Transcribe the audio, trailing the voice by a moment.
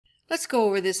Let's go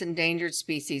over this endangered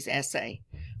species essay.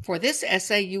 For this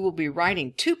essay, you will be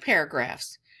writing 2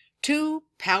 paragraphs, 2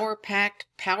 power-packed,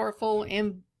 powerful,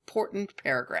 important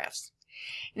paragraphs.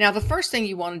 Now, the first thing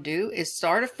you want to do is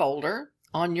start a folder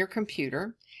on your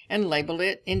computer and label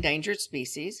it Endangered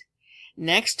Species.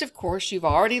 Next, of course, you've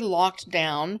already locked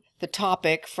down the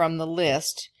topic from the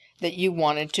list that you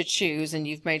wanted to choose, and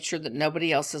you've made sure that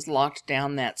nobody else has locked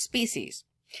down that species.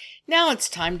 Now it's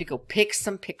time to go pick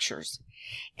some pictures.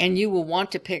 And you will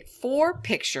want to pick 4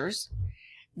 pictures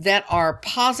that are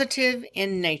positive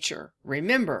in nature.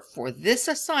 Remember, for this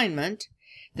assignment,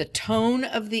 the tone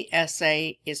of the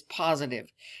essay is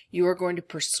positive. You are going to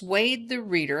persuade the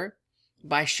reader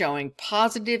by showing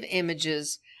positive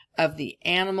images of the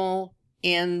animal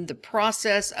in the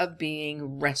process of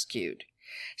being rescued.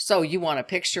 So you want a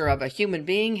picture of a human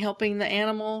being helping the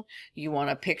animal. You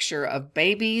want a picture of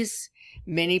babies.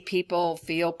 Many people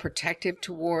feel protective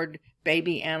toward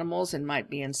baby animals and might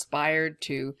be inspired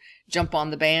to jump on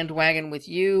the bandwagon with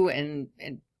you and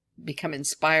become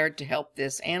inspired to help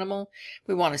this animal.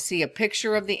 We want to see a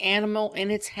picture of the animal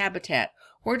in its habitat.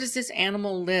 Where does this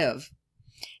animal live?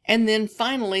 And then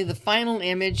finally, the final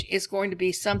image is going to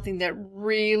be something that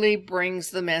really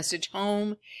brings the message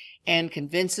home and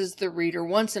convinces the reader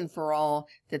once and for all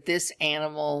that this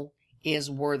animal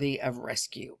is worthy of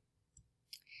rescue.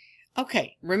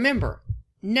 Okay, remember,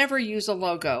 never use a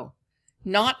logo.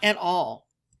 Not at all.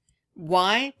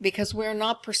 Why? Because we're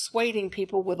not persuading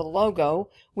people with a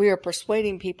logo. We are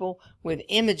persuading people with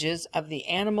images of the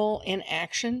animal in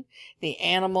action, the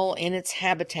animal in its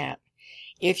habitat.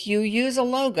 If you use a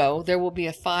logo, there will be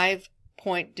a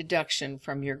 5-point deduction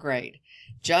from your grade.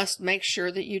 Just make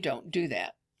sure that you don't do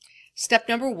that. Step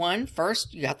number 1,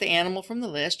 first, you got the animal from the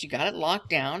list. You got it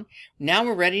locked down. Now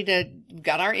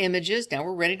got our images. Now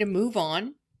we're ready to move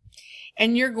on.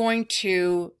 And you're going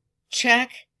to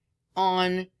check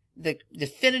on the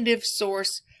definitive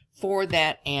source for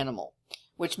that animal,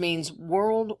 which means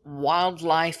World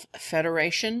Wildlife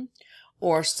Federation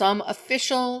or some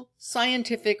official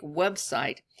scientific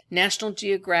website, National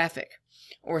Geographic,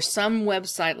 or some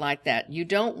website like that. You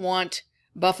don't want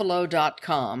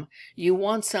buffalo.com. You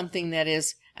want something that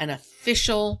is an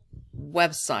official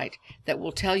website that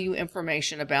will tell you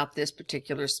information about this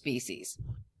particular species.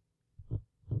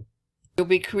 You'll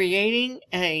be creating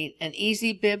an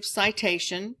EasyBib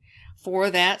citation for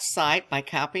that site by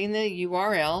copying the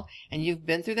URL, and you've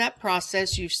been through that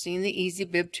process. You've seen the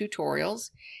EasyBib tutorials,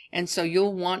 and so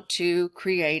you'll want to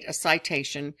create a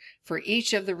citation for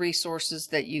each of the resources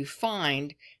that you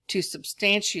find to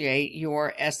substantiate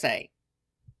your essay.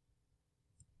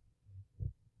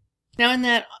 Now, in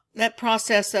that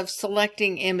process of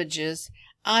selecting images,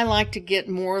 I like to get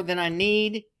more than I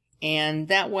need, and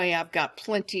that way I've got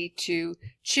plenty to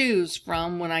choose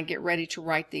from when I get ready to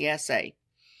write the essay.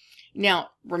 Now,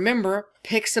 remember,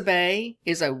 Pixabay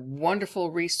is a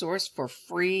wonderful resource for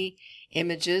free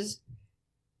images.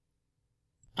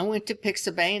 I went to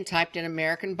Pixabay and typed in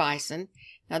American bison.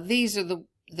 Now, these are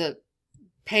the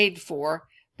paid for,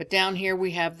 but down here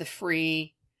we have the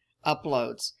free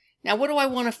uploads. Now, what do I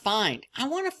want to find? I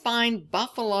want to find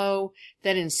buffalo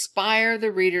that inspire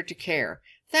the reader to care.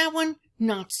 That one,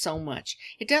 not so much.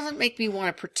 It doesn't make me want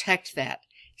to protect that.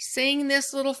 Seeing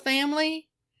this little family,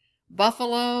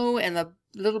 buffalo and the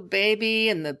little baby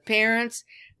and the parents,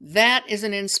 that is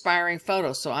an inspiring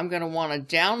photo. So I'm going to want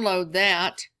to download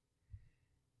that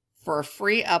for a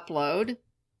free upload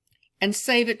and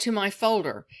save it to my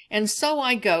folder. And so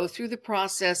I go through the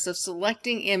process of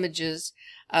selecting images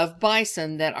of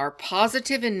bison that are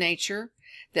positive in nature,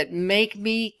 that make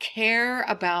me care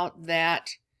about that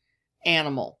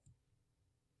animal.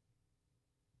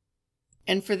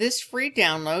 And for this free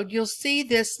download, you'll see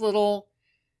this little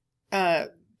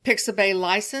Pixabay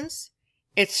license.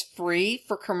 It's free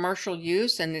for commercial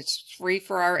use, and it's free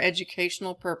for our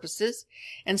educational purposes.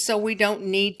 And so we don't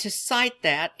need to cite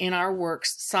that in our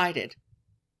works cited.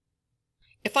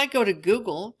 If I go to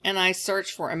Google and I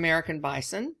search for American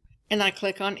bison, and I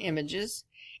click on images,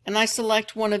 and I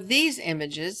select one of these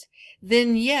images,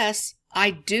 then yes,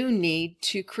 I do need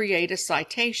to create a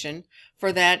citation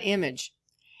for that image.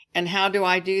 And how do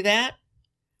I do that?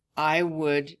 I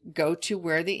would go to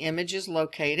where the image is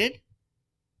located,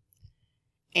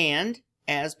 and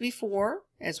as before,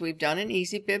 as we've done in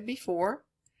EasyBib before,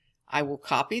 I will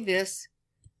copy this,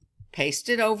 paste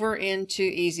it over into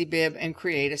EasyBib, and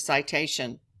create a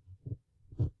citation.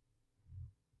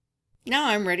 Now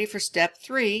I'm ready for step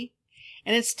 3,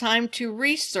 and it's time to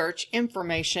research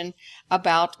information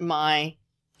about my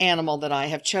animal that I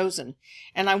have chosen.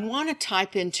 And I want to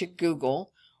type into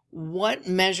Google what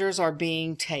measures are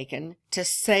being taken to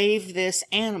save this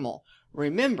animal.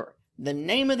 Remember, the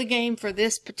name of the game for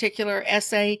this particular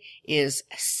essay is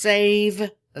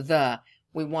Save the.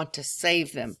 We want to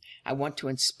save them. I want to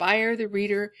inspire the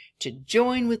reader to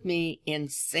join with me in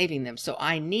saving them. So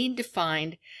I need to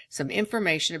find some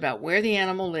information about where the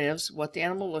animal lives, what the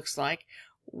animal looks like,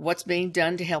 what's being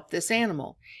done to help this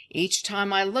animal. Each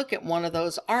time I look at one of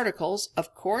those articles,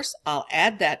 of course, I'll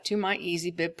add that to my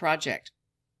Easy Bib project.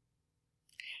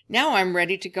 Now I'm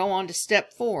ready to go on to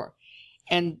step 4.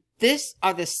 And this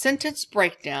are the sentence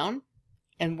breakdown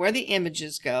and where the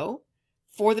images go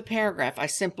for the paragraph. I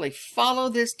simply follow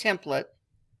this template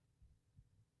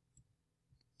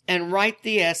and write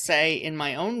the essay in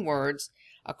my own words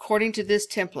according to this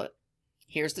template.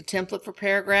 Here's the template for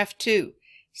paragraph 2,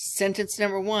 sentence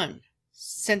number 1,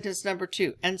 sentence number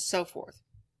 2, and so forth.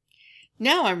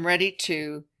 Now I'm ready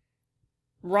to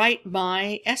write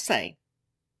my essay.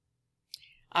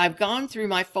 I've gone through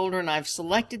my folder and I've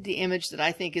selected the image that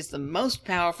I think is the most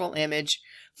powerful image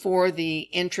for the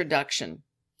introduction,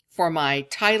 for my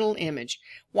title image.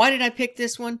 Why did I pick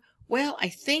this one? Well, I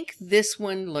think this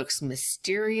one looks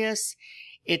mysterious.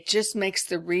 It just makes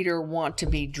the reader want to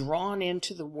be drawn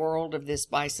into the world of this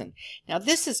bison. Now,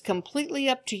 this is completely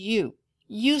up to you.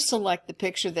 You select the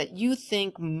picture that you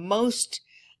think most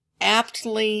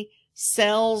aptly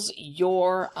sells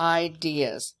your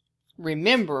ideas.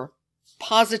 Remember,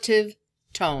 positive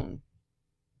tone.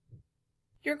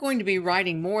 You're going to be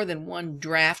writing more than one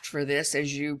draft for this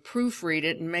as you proofread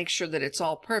it and make sure that it's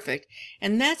all perfect.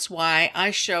 And that's why I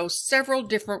show several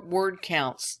different word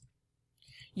counts.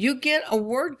 You get a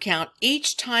word count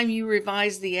each time you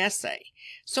revise the essay.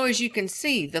 So as you can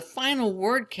see, the final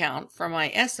word count for my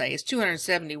essay is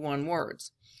 271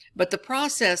 words. But the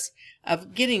process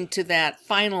of getting to that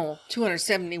final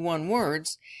 271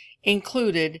 words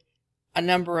included a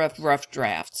number of rough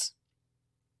drafts.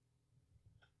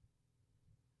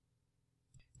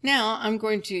 Now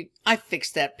I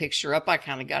fixed that picture up. I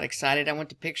kind of got excited. I went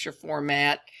to picture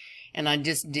format and I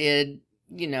just did,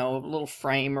 a little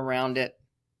frame around it.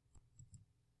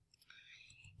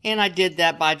 And I did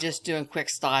that by just doing quick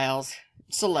styles,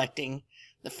 selecting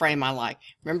the frame I like.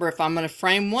 Remember, if I'm going to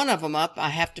frame one of them up, I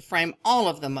have to frame all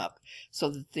of them up so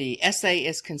that the essay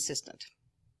is consistent.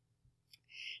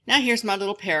 Now here's my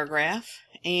little paragraph,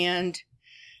 and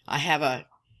I have an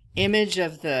image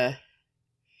of the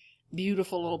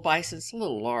beautiful little bison. It's a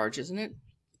little large, isn't it?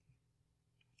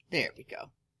 There we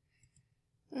go.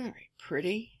 All right,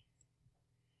 pretty.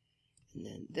 And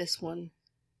then this one.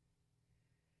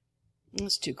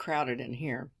 It's too crowded in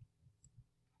here.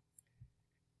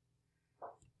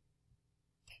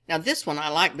 Now this one I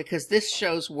like because this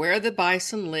shows where the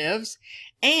bison lives,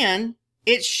 and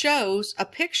it shows a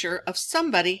picture of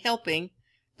somebody helping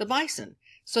the bison.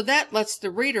 So that lets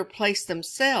the reader place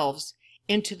themselves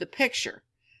into the picture.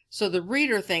 So the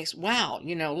reader thinks, wow,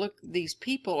 look, these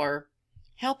people are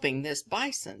helping this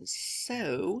bison.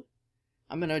 So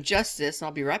I'm going to adjust this and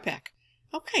I'll be right back.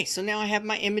 Okay, so now I have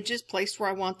my images placed where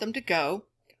I want them to go.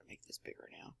 Gotta make this bigger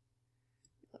now.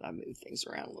 Let I move things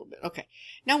around a little bit. Okay,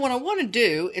 now what I want to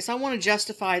do is I want to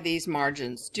justify these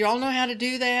margins. Do you all know how to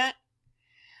do that?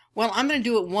 Well, I'm going to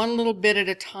do it one little bit at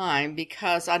a time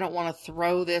because I don't want to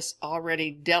throw this already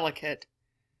delicate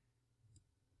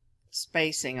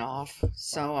spacing off.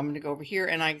 So I'm going to go over here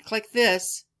and I click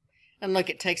this and look,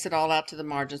 it takes it all out to the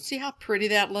margin. See how pretty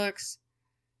that looks?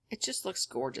 It just looks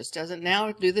gorgeous, doesn't it?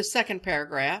 Now do the second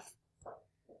paragraph.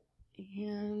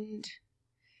 And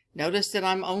notice that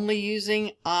I'm only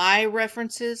using I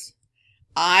references.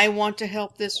 I want to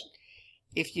help this.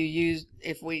 If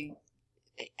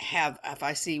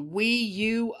I see we,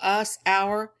 you, us,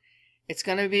 our, it's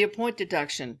going to be a point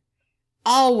deduction.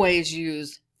 Always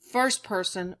use first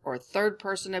person or third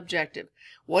person objective.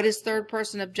 What is third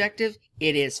person objective?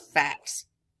 It is facts.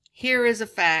 Here is a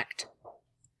fact,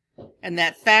 and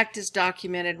that fact is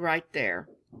documented right there.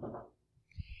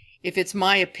 If it's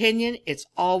my opinion, it's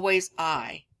always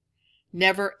I.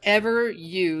 Never ever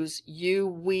use you,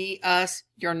 we, us.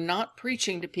 You're not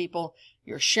preaching to people.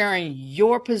 You're sharing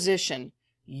your position,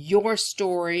 your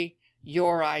story,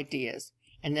 your ideas.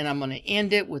 And then I'm going to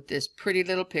end it with this pretty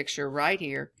little picture right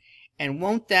here. And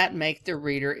won't that make the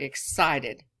reader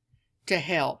excited to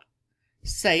help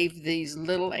save these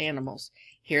little animals?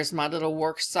 Here's my little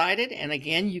works cited. And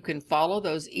again, you can follow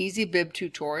those Easy Bib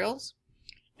tutorials.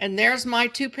 And there's my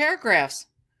 2 paragraphs.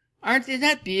 Isn't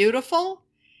that beautiful?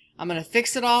 I'm going to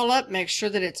fix it all up, make sure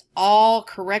that it's all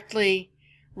correctly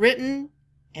written.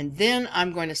 And then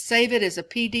I'm going to save it as a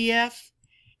PDF.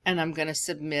 And I'm going to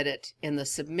submit it in the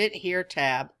Submit Here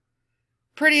tab.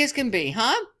 Pretty as can be,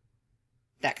 huh?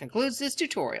 That concludes this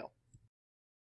tutorial.